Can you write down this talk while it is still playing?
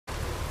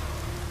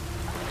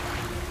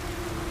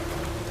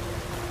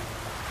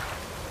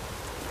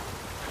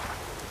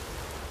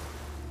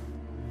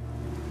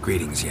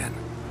Greetings, Yen.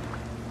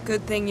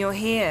 Good thing you're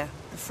here.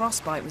 The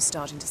frostbite was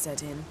starting to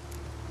set in.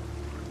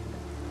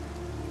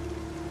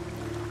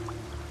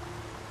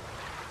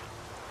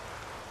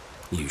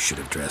 You should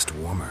have dressed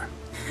warmer.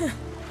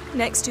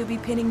 Next you'll be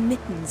pinning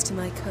mittens to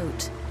my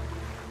coat.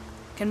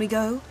 Can we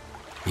go?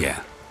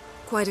 Yeah.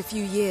 Quite a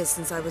few years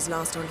since I was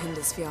last on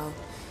Hindarsfjall,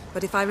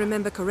 but if I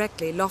remember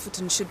correctly,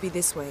 Lofoten should be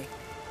this way.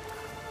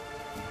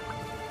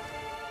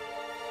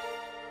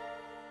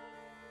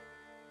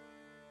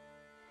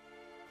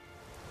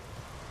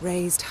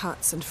 Raised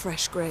huts and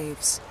fresh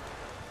graves.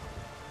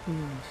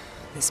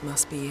 This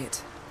must be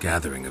it.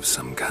 Gathering of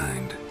some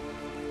kind.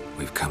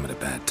 We've come at a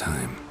bad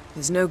time.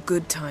 There's no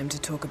good time to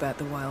talk about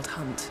the wild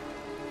hunt.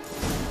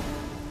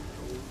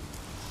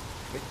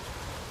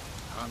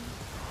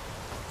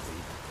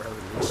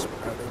 Barely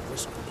spread their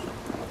whiskers,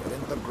 but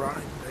in the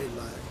grind they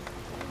lie.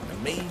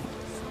 And me,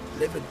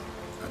 livid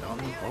and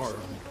unharmed.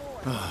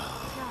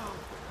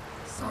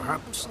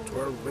 Perhaps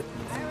 'twere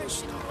written in the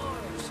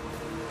stars.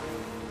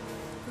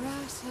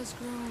 Grass has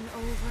grown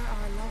over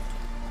our loved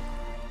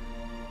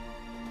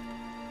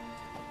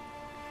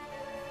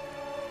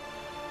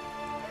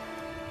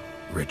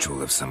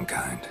Ritual of some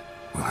kind.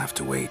 We'll have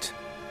to wait.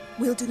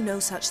 We'll do no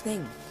such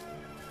thing.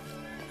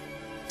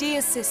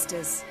 Dear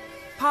sisters,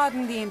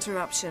 pardon the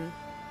interruption,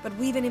 but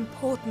we've an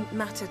important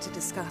matter to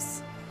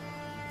discuss.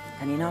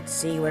 Can you not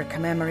see we're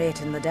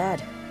commemorating the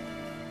dead?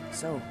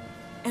 So?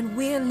 And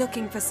we're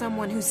looking for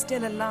someone who's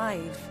still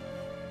alive.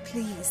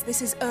 Please,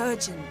 this is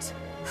urgent.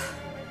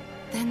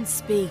 Then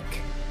speak.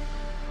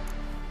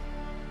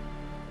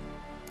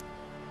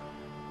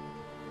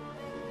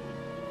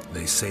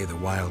 They say the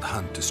wild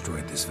hunt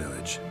destroyed this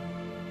village.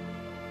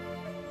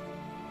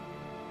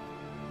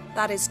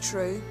 That is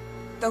true,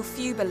 though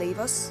few believe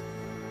us.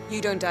 You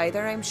don't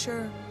either, I'm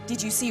sure.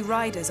 Did you see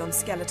riders on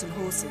skeletal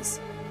horses,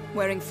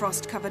 wearing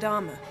frost-covered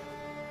armor?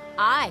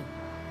 Aye,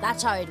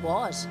 that's how it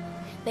was.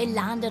 They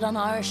landed on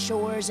our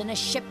shores in a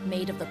ship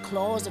made of the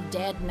claws of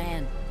dead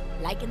men,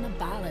 like in the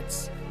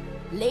ballads.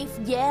 Leif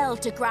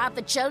yelled to grab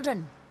the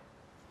children.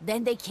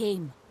 Then they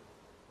came,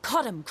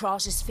 cut him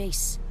across his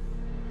face.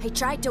 He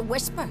tried to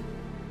whisper,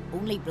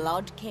 only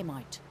blood came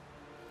out.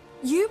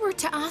 You were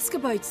to ask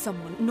about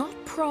someone,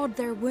 not prod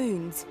their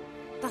wounds.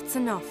 That's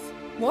enough.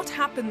 What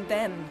happened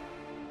then?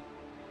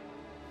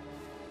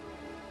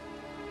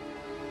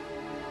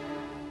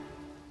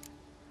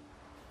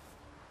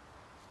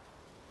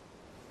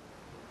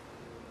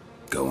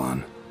 Go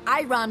on.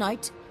 I ran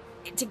out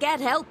to get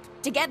help,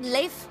 to get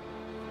Leif.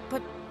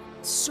 But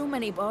so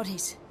many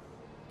bodies.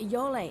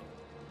 Yole,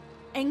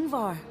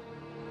 Ingvar,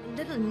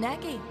 little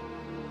Neki.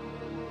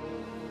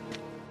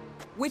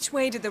 Which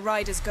way did the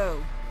riders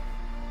go?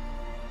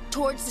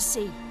 Towards the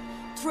sea,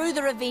 through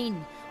the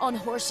ravine, on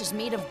horses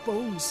made of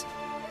bones.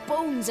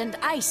 Bones and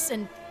ice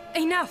and...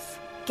 Enough!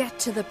 Get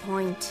to the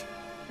point.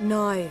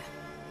 Now.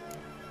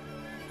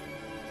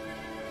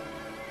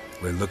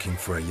 We're looking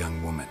for a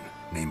young woman,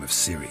 name of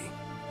Ciri.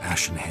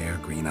 Ashen hair,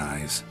 green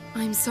eyes.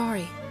 I'm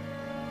sorry.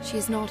 She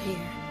is not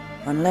here.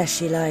 Unless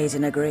she lies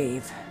in a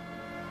grave.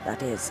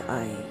 That is,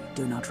 I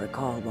do not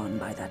recall one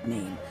by that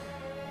name.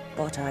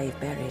 But I've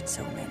buried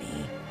so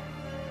many,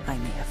 I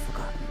may have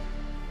forgotten.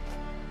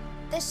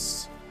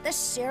 This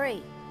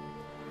Ciri,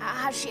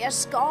 has she a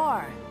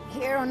scar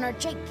here on her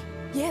cheek?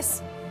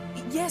 Yes.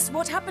 Yes,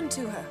 what happened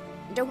to her?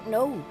 Don't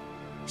know.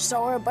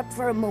 Saw her but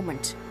for a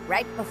moment,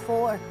 right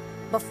before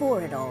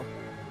it all.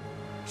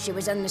 She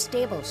was in the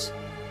stables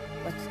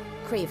with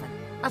Craven.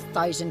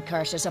 1,000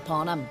 curses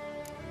upon him.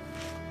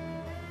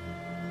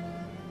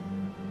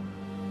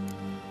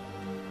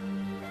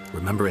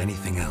 Remember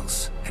anything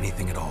else?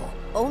 Anything at all?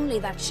 Only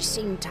that she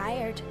seemed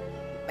tired.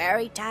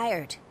 Very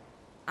tired.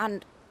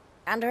 And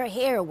her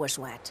hair was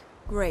wet.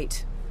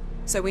 Great.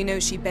 So we know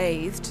she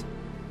bathed.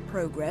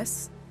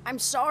 Progress. I'm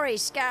sorry,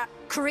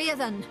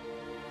 Craven!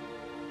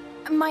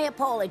 My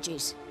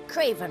apologies.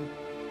 Craven.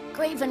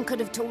 Craven could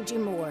have told you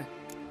more.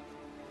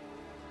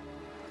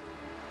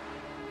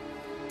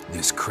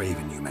 This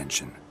Craven you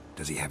mention,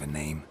 does he have a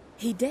name?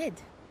 He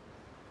did.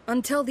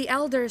 Until the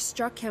elders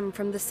struck him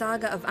from the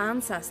saga of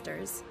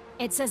ancestors.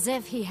 It's as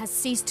if he has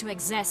ceased to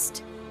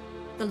exist.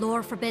 The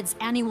lore forbids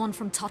anyone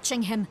from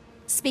touching him,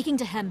 speaking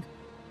to him,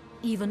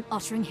 even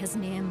uttering his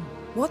name.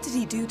 What did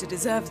he do to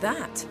deserve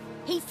that?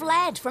 He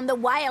fled from the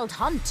wild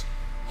hunt.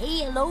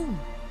 He alone.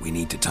 We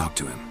need to talk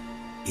to him,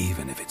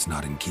 even if it's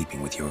not in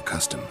keeping with your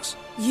customs.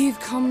 You've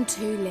come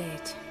too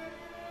late.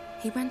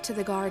 He went to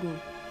the garden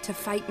to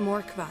fight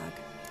Morkvag.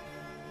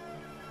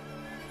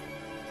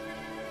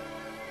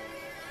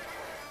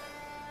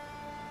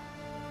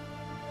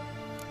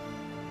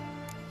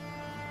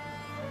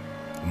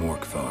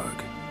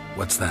 Morkvarg.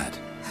 What's that?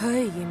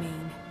 Who, you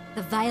mean?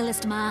 The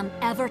vilest man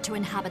ever to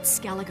inhabit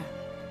Skellige.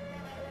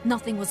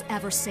 Nothing was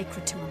ever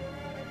sacred to him.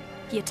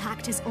 He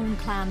attacked his own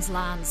clan's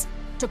lands,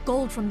 took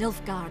gold from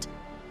Nilfgaard,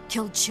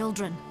 killed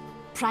children,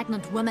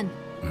 pregnant women.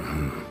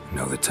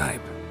 Know the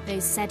type.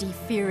 They said he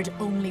feared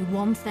only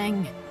one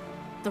thing,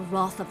 the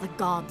wrath of the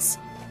gods.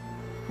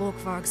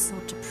 Morkvarg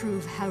sought to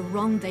prove how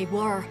wrong they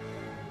were,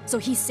 So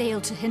he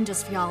sailed to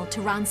Hindarsfjall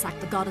to ransack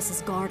the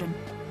goddess's garden.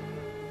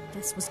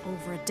 This was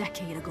over a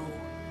decade ago.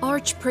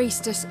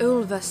 Archpriestess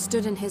Ulva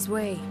stood in his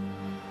way.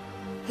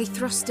 He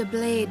thrust a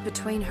blade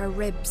between her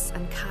ribs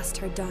and cast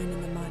her down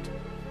in the mud.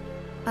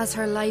 As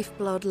her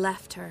lifeblood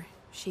left her,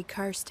 she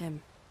cursed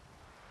him,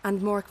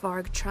 and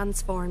Morkvarg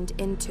transformed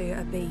into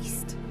a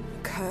beast.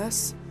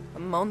 Curse? A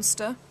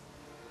monster?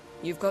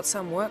 You've got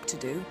some work to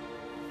do.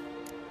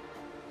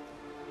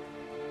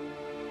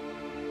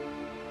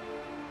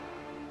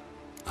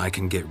 I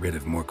can get rid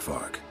of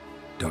Morkvarg.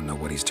 Don't know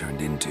what he's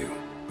turned into,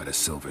 but a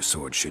silver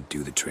sword should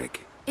do the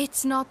trick.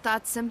 It's not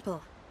that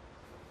simple.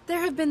 There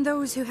have been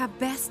those who have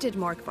bested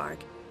Morkvarg,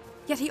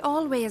 yet he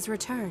always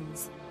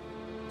returns.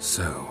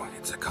 So,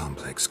 it's a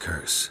complex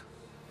curse,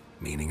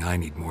 meaning I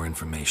need more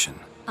information.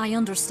 I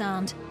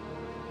understand,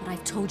 but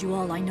I've told you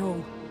all I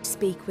know.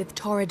 Speak with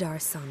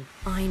Torridar's son,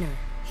 Einar.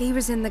 He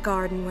was in the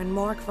garden when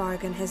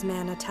Morkvarg and his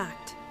men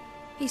attacked.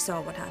 He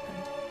saw what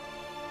happened.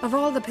 Of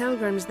all the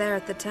pilgrims there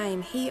at the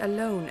time, he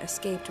alone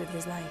escaped with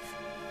his life.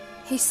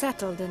 He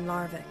settled in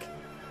Larvik.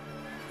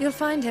 You'll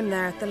find him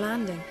there at the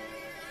landing,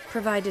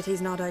 provided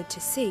he's not out to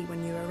sea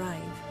when you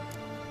arrive.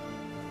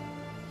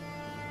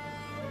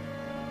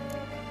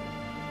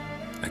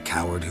 A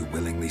coward who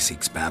willingly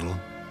seeks battle?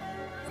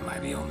 Am I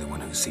the only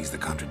one who sees the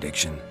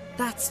contradiction?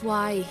 That's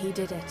why he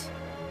did it.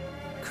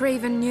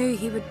 Craven knew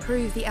he would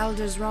prove the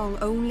elders wrong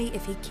only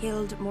if he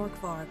killed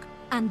Morkvarg.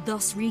 And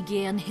thus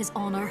regain his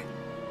honor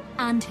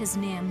and his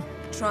name.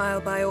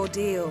 Trial by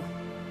ordeal.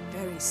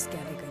 Very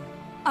Skellige.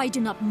 I do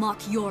not mock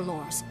your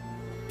laws.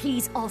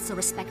 Please also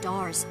respect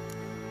ours.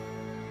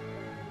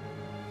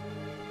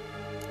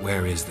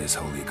 Where is this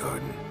holy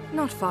garden?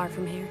 Not far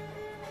from here.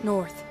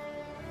 North.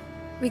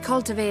 We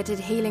cultivated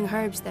healing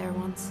herbs there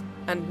once.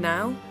 And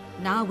now?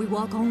 Now we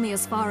walk only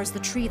as far as the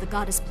tree the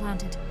goddess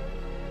planted.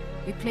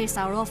 We place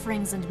our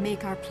offerings and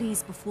make our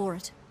pleas before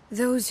it.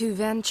 Those who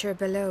venture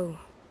below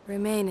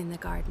remain in the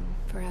garden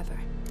forever.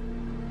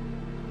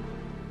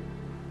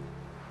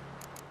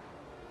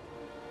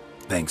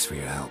 Thanks for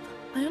your help.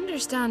 I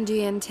understand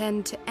you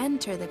intend to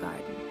enter the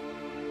garden.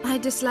 I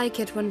dislike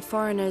it when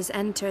foreigners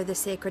enter the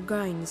sacred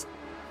grounds,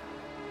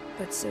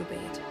 but so be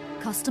it.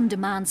 Custom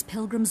demands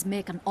pilgrims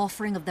make an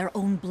offering of their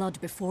own blood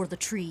before the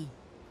tree.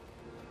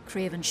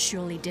 Craven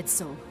surely did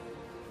so.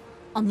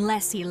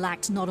 Unless he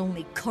lacked not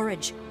only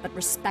courage, but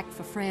respect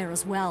for Freyr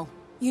as well.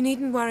 You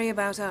needn't worry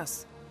about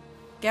us.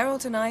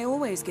 Geralt and I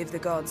always give the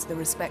gods the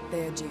respect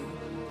they are due.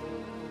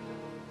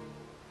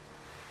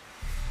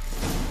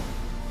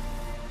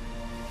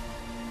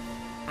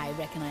 I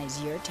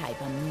recognize your type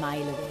a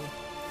mile away.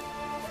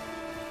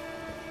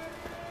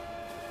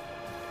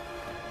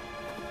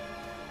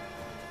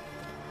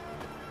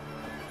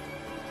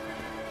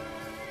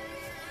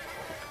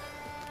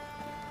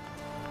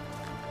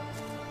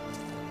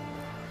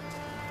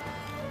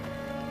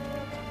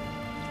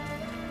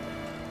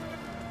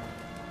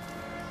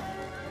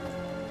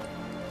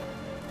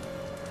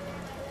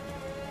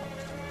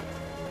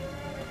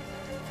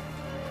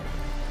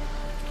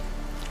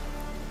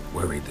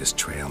 Worried this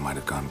trail might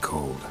have gone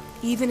cold.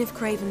 Even if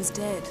Craven's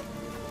dead,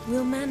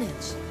 we'll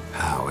manage.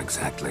 How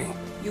exactly?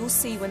 You'll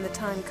see when the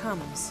time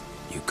comes.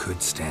 You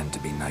could stand to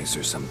be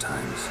nicer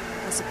sometimes.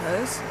 I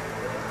suppose.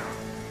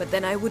 But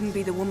then I wouldn't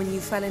be the woman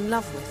you fell in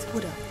love with,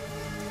 would I?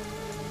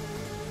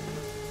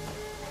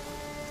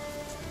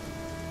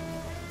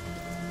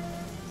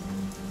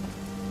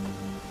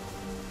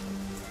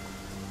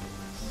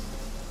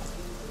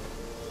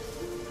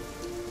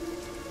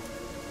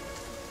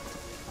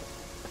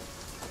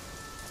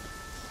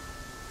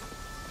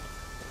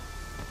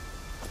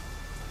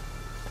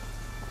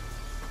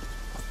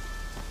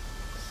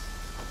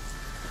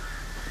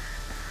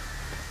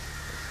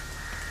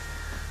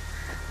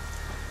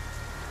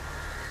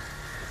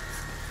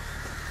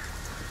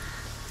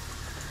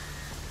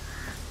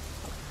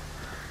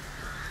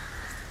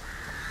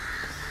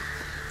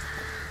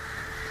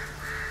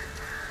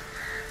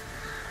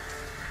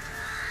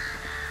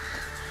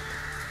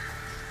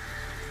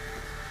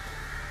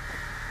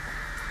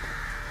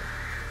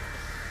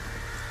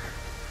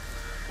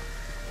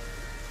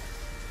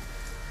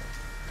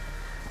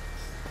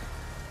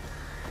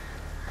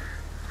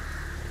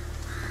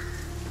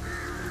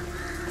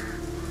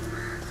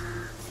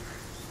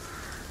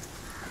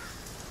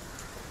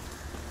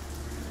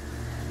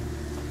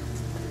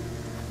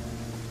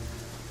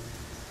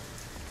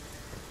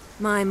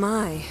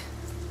 My.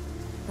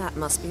 That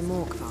must be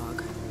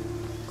Morkvarg.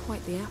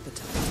 Quite the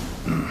appetite.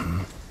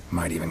 Mm-hmm.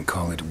 Might even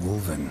call it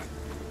Wolven.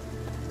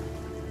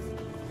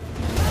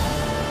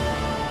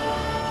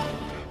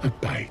 A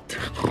bite.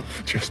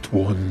 Just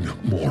one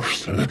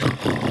morsel.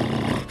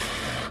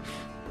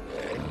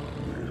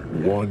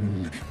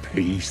 One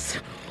piece.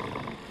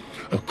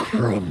 A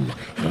crumb.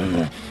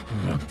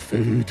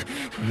 Food.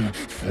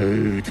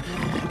 Food.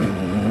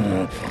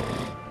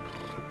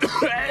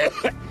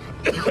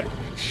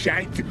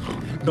 Shite!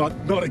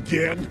 Not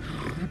again!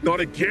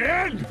 Not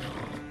again!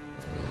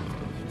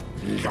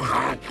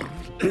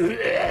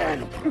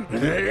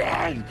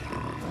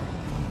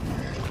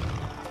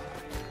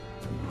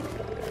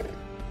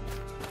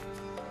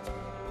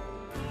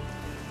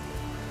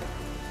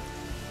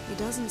 He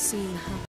doesn't seem happy.